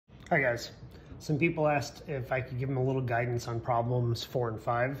Hi guys. Some people asked if I could give them a little guidance on problems 4 and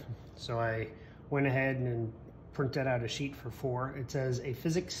 5. So I went ahead and printed out a sheet for 4. It says a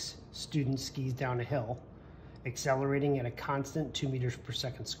physics student skis down a hill, accelerating at a constant 2 meters per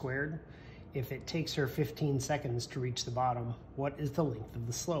second squared. If it takes her 15 seconds to reach the bottom, what is the length of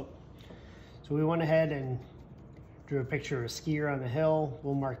the slope? So we went ahead and drew a picture of a skier on the hill.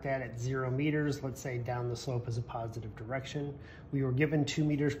 We'll mark that at 0 meters. Let's say down the slope is a positive direction. We were given 2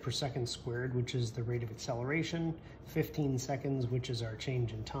 meters per second squared, which is the rate of acceleration, 15 seconds, which is our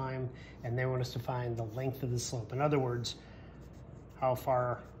change in time, and they want us to find the length of the slope. In other words, how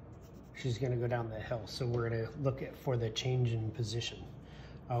far she's going to go down the hill. So we're going to look at for the change in position.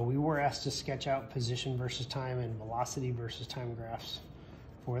 We were asked to sketch out position versus time and velocity versus time graphs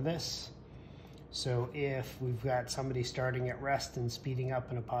for this. So if we've got somebody starting at rest and speeding up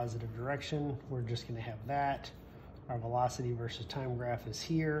in a positive direction, we're just going to have that. Our velocity versus time graph is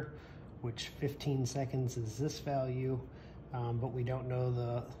here, which 15 seconds is this value, but we don't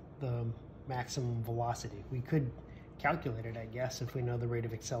know the maximum velocity. We could calculate it, I guess, if we know the rate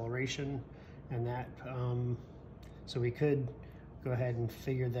of acceleration and that. So we could go ahead and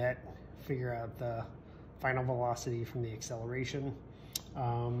figure out the final velocity from the acceleration.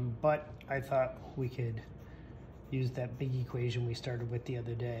 But I thought we could use that big equation we started with the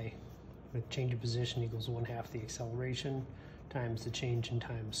other day, with change of position equals 1/2 the acceleration times the change in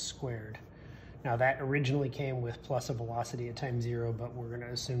time squared. Now that originally came with plus a velocity at time 0, but we're going to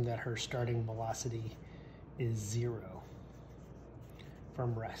assume that her starting velocity is 0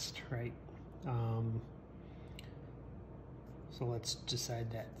 from rest, right? So let's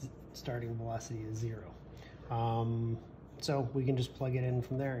decide that starting velocity is 0. So we can just plug it in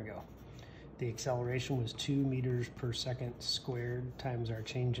from there and go. The acceleration was 2 meters per second squared times our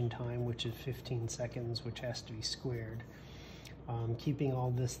change in time, which is 15 seconds, which has to be squared. Keeping all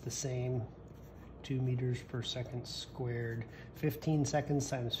this the same, 2 meters per second squared. 15 seconds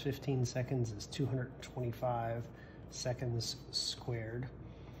times 15 seconds is 225 seconds squared.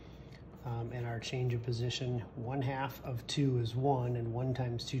 And our change of position, 1/2 of 2 is 1, and 1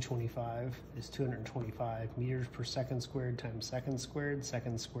 times 225 is 225 meters per second squared times seconds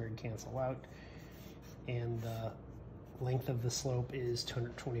squared cancel out, and the length of the slope is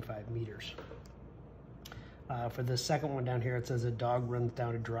 225 meters. For the second one down here, it says a dog runs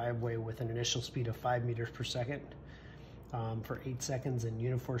down a driveway with an initial speed of 5 meters per second for 8 seconds and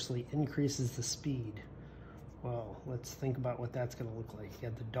uniformly increases the speed. Well, let's think about what that's going to look like. You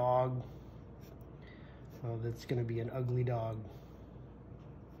have the dog. Well, that's going to be an ugly dog.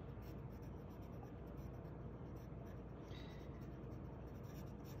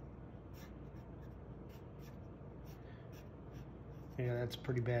 Yeah, that's a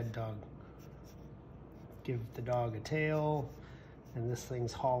pretty bad dog. Give the dog a tail, and this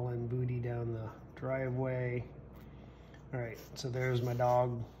thing's hauling booty down the driveway. All right, so there's my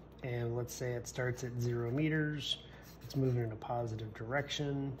dog. And let's say it starts at 0 meters. It's moving in a positive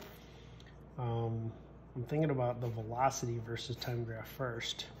direction. I'm thinking about the velocity versus time graph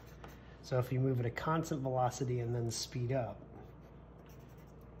first. So if you move at a constant velocity and then speed up,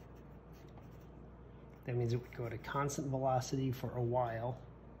 that means it would go at a constant velocity for a while.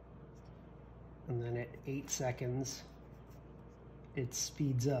 And then at 8 seconds, it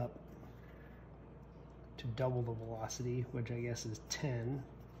speeds up to double the velocity, which I guess is 10.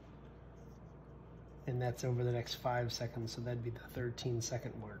 And that's over the next 5 seconds, so that'd be the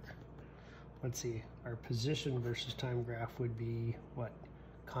 13-second mark. Let's see, our position versus time graph would be what?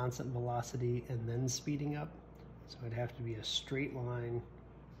 Constant velocity and then speeding up. So it'd have to be a straight line,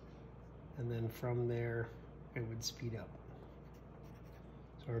 and then from there it would speed up.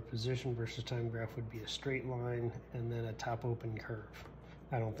 So our position versus time graph would be a straight line and then a top open curve.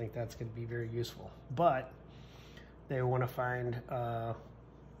 I don't think that's going to be very useful, but they want to find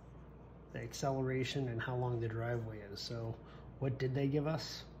the acceleration and how long the driveway is. So what did they give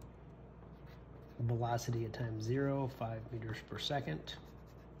us? Velocity at time 0, 5 meters per second.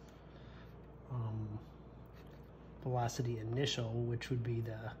 Velocity initial, which would be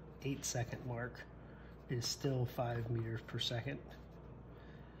the 8-second mark, is still 5 meters per second.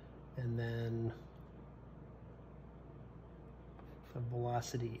 And then the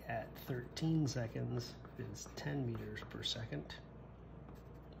velocity at 13 seconds is 10 meters per second.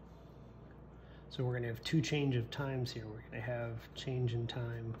 So we're going to have 2 change of times here. We're going to have change in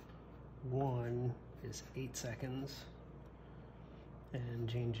time 1 is 8 seconds, and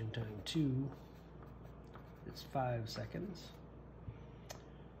change in time 2 is 5 seconds.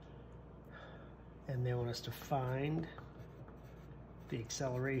 And they want us to find the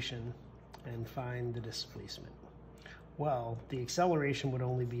acceleration and find the displacement. Well, the acceleration would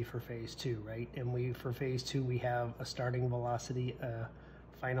only be for phase 2, right? And for phase 2, we have a starting velocity, a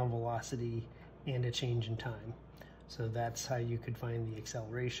final velocity, and a change in time. So that's how you could find the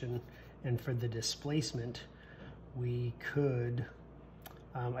acceleration. And for the displacement, we could,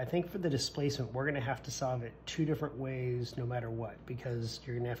 I think for the displacement, we're going to have to solve it 2 different ways no matter what, because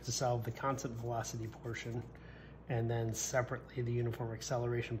you're going to have to solve the constant velocity portion and then separately the uniform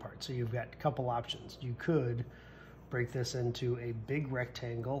acceleration part. So you've got a couple options. You could break this into a big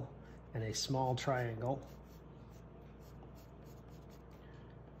rectangle and a small triangle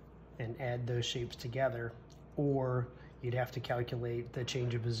and add those shapes together, or you'd have to calculate the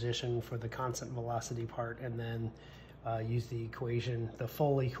change of position for the constant velocity part and then use the equation, the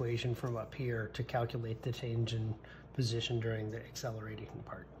full equation from up here to calculate the change in position during the accelerating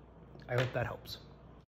part. I hope that helps.